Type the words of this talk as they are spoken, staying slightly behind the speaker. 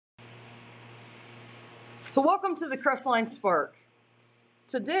So welcome to the Crestline Spark.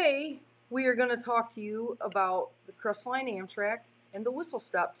 Today we are going to talk to you about the Crestline Amtrak and the Whistle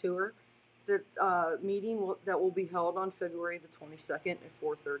Stop Tour that that will be held on February the 22nd at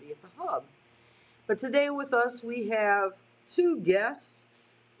 4:30 at the Hub. But today with us we have two guests,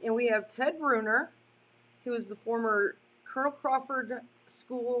 and we have Ted Bruner, who is the former Colonel Crawford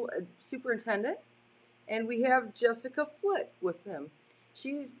School Superintendent, and we have Jessica Flitt with him.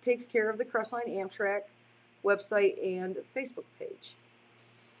 She takes care of the Crestline Amtrak website and Facebook page.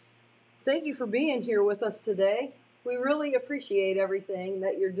 Thank you for being here with us today. We really appreciate everything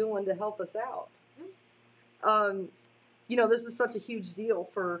that you're doing to help us out. This is such a huge deal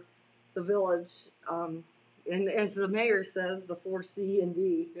for the village. And as the mayor says, the 4C and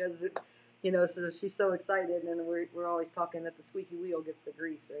D, so she's so excited, and we're always talking that the squeaky wheel gets the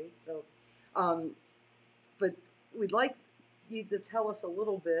grease, right? So, but we'd like you to tell us a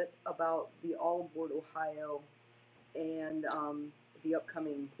little bit about the All Aboard Ohio and the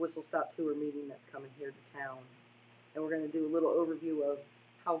upcoming Whistle Stop Tour meeting that's coming here to town. And we're going to do a little overview of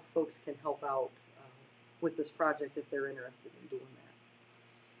how folks can help out with this project if they're interested in doing that.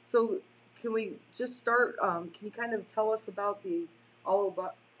 So can we just start, can you kind of tell us about the All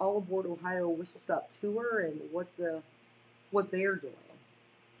Aboard Ohio Whistle Stop Tour and what they're doing?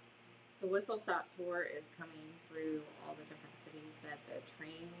 The Whistle Stop Tour is coming through all the different cities that the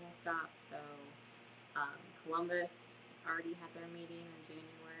train will stop. So Columbus already had their meeting in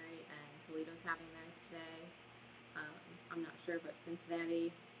January, and Toledo's having theirs today. I'm not sure, but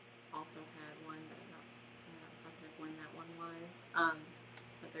Cincinnati also had one, but I'm not positive when that one was.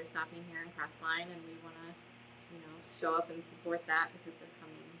 But they're stopping here in Crestline, and we want to, show up and support that because they're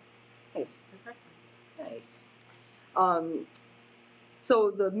coming to Crestline. Nice.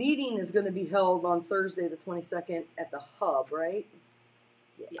 So the meeting is going to be held on Thursday the 22nd at the Hub, right?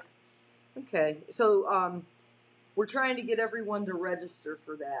 Yeah. Yes. Okay. So we're trying to get everyone to register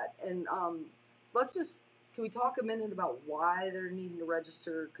for that. And can we talk a minute about why they're needing to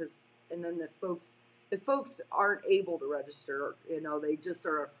register? And then if folks aren't able to register, they just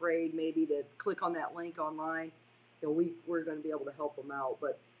are afraid maybe to click on that link online, we're going to be able to help them out.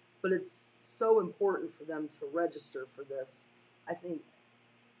 But it's so important for them to register for this. I think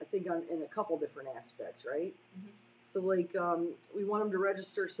in a couple different aspects, right? Mm-hmm. So we want them to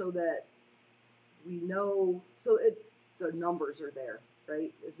register so that we know, the numbers are there,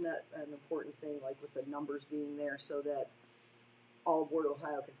 right? Isn't that an important thing? Like with the numbers being there, so that All Aboard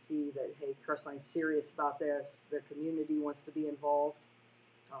Ohio can see that, hey, Crestline's serious about this. Their community wants to be involved.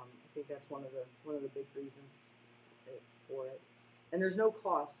 I think that's one of the big reasons for it. And there's no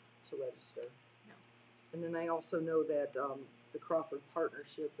cost to register. No. And then I also know that the Crawford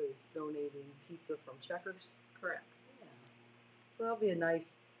Partnership is donating pizza from Checkers. Correct. Yeah. So that'll be a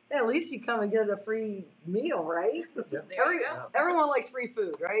nice. Yeah, at least you come and get a free meal, right? Yeah. Everyone likes free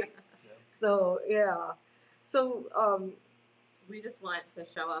food, right? Yeah. So yeah. So we just want to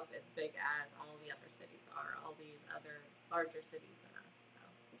show up as big as all the other cities are, all these other larger cities than us.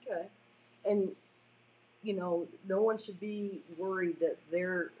 So. Okay. And no one should be worried that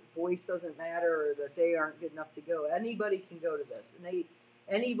their voice doesn't matter or that they aren't good enough to go. Anybody can go to this, and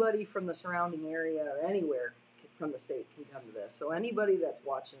anybody from the surrounding area or anywhere from the state can come to this. So anybody that's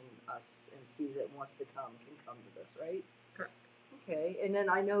watching us and sees it and wants to come can come to this, right? Correct. Okay. And then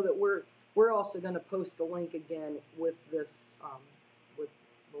I know that we're also going to post the link again with this with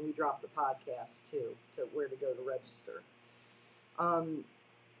when we drop the podcast too, to where to go to register.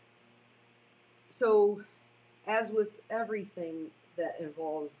 So, as with everything that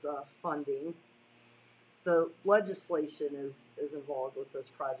involves funding, the legislation is involved with this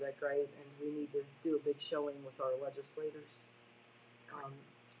project, right? And we need to do a big showing with our legislators.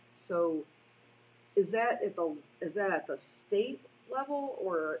 So, is that at the state level,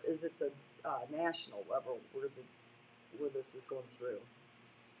 or is it the national level where this is going through?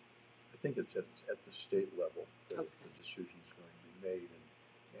 I think it's at the state level that Okay. the decision is going to be made,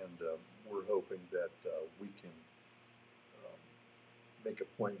 and we're hoping that we can make a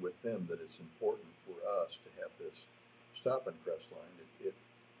point with them that it's important for us to have this stop in Crestline. It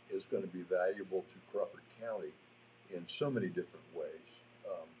is going to be valuable to Crawford County in so many different ways.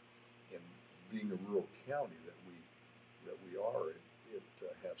 In being a rural county that we are, it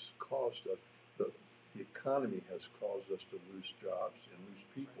has caused us the economy has caused us to lose jobs and lose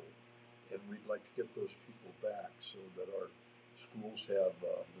people, and we'd like to get those people back so that our schools have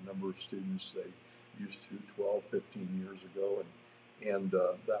the number of students they used to 12, 15 years ago, and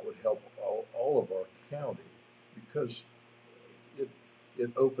that would help all of our county, because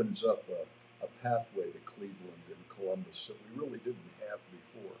it opens up a pathway to Cleveland and Columbus that we really didn't have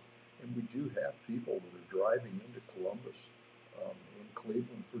before. And we do have people that are driving into Columbus, in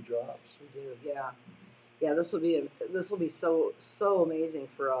Cleveland for jobs. We do, yeah. Yeah, this will be so amazing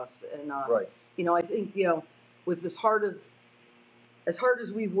for us, and Right. I think with as hard as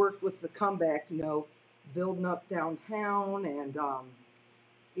we've worked with the comeback, building up downtown and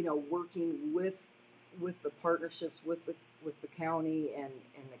working with the partnerships with the county and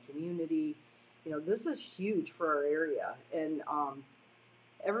the community, this is huge for our area, and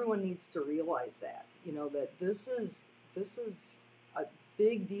everyone needs to realize that that this is a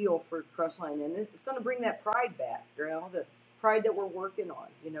big deal for Crestline, and it's going to bring that pride back, the pride that we're working on,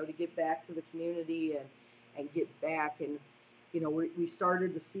 to get back to the community and get back, and we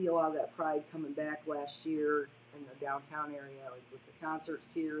started to see a lot of that pride coming back last year in the downtown area, like with the concert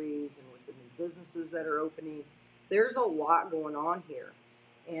series and with the new businesses that are opening. There's a lot going on here,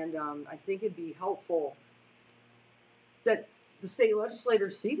 and I think it'd be helpful that the state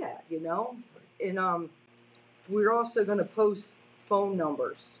legislators see that, and we're also going to post phone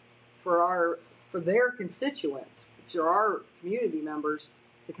numbers for their constituents, which are our community members,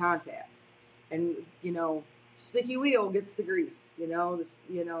 to contact. And sticky wheel gets the grease.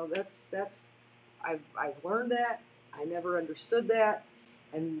 That's I've learned that. I never understood that,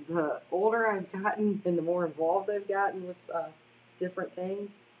 and the older I've gotten and the more involved I've gotten with different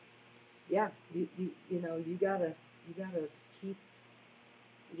things, yeah, you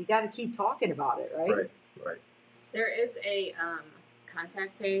gotta keep talking about it, right? Right. There is a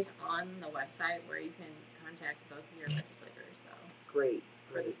contact page on the website where you can contact both of your legislators. So Great.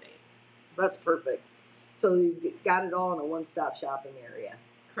 for the state. That's perfect. So you've got it all in a one-stop shopping area.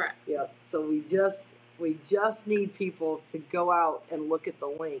 Correct. Yep. So we just need people to go out and look at the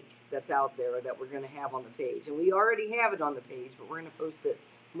link that's out there that we're going to have on the page, and we already have it on the page, but we're going to post it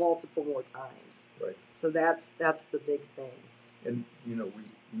multiple more times. Right. So that's the big thing. And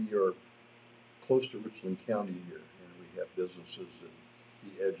we are close to Richland County here, and we have businesses in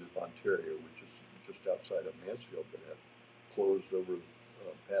the edge of Ontario, which is just outside of Mansfield, that have closed over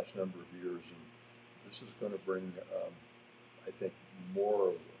the past number of years, and this is going to bring, I think,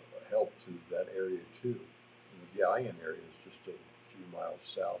 more help to that area too. And the Gallion area is just a few miles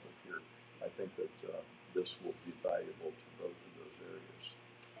south of here. I think that this will be valuable to both of those areas.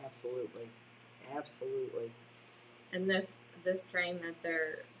 Absolutely. And this train that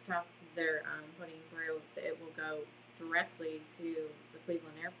they're putting through, it will go directly to the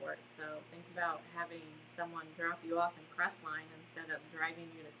Cleveland airport. So think about having someone drop you off in Crestline instead of driving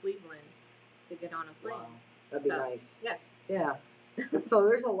you to Cleveland to get on a plane. Wow. That'd be nice. Yes. Yeah. So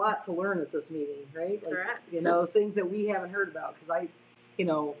there's a lot to learn at this meeting, right? Like, Correct. Things that we haven't heard about, because I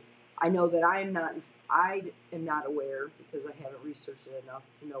know that I am not aware, because I haven't researched it enough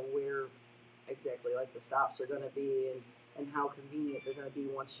to know where exactly like the stops are going to be and how convenient they're going to be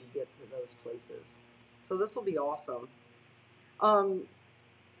once you get to those places. So this will be awesome.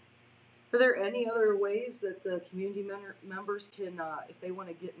 Are there any other ways that the community members can, if they want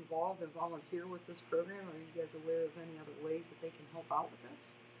to get involved and volunteer with this program, are you guys aware of any other ways that they can help out with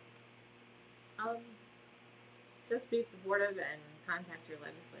this? Just be supportive and contact your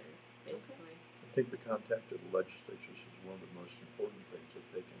legislators, basically. I think the contact of the legislatures is one of the most important things that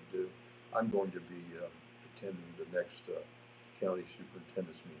they can do. I'm going to be attending the next county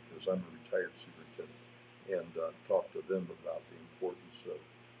superintendent's meeting, because I'm a retired superintendent, and talk to them about the importance of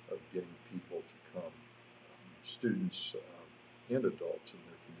getting people to come, students and adults in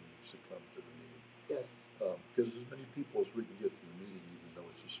their communities to come to the meeting. Good. Because as many people as we can get to the meeting, even though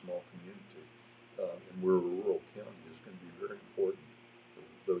it's a small community, and we're a rural county, is going to be very important for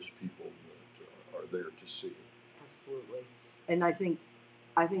those people that are there to see it. Absolutely. And I think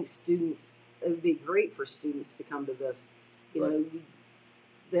students, it would be great for students to come to this.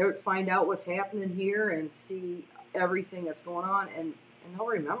 They would find out what's happening here and see everything that's going on, and they'll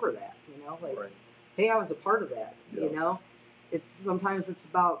remember that, Right. Hey, I was a part of that. Yeah. Sometimes it's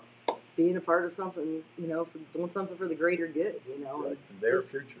about being a part of something, for doing something for the greater good, Right. And their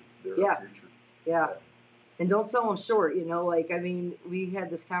future. Their future. Yeah. And don't sell them short, we had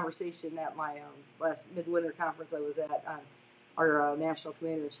this conversation at my last midwinter conference I was at. Our national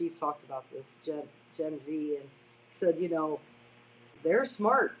commander-in-chief talked about this, Gen Z, and said, they're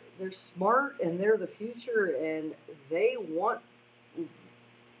smart. They're smart, and they're the future, and they want,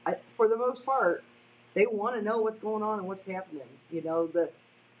 for the most part, they want to know what's going on and what's happening.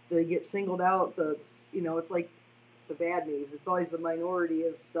 They get singled out. It's like the bad news. It's always the minority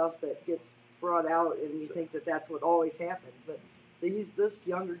of stuff that gets brought out, and you think that that's what always happens. But this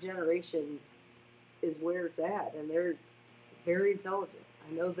younger generation is where it's at, and they're very intelligent.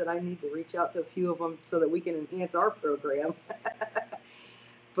 I know that I need to reach out to a few of them so that we can enhance our program.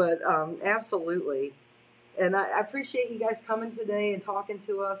 But absolutely. And I appreciate you guys coming today and talking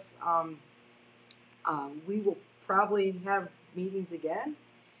to us. We will probably have meetings again,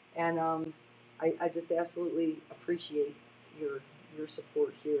 and I just absolutely appreciate your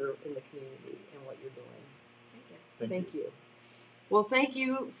support here in the community and what you're doing. Thank you. Thank you. Well, thank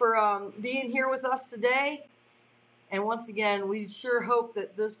you for being here with us today. And once again, we sure hope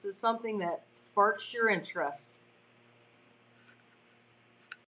that this is something that sparks your interest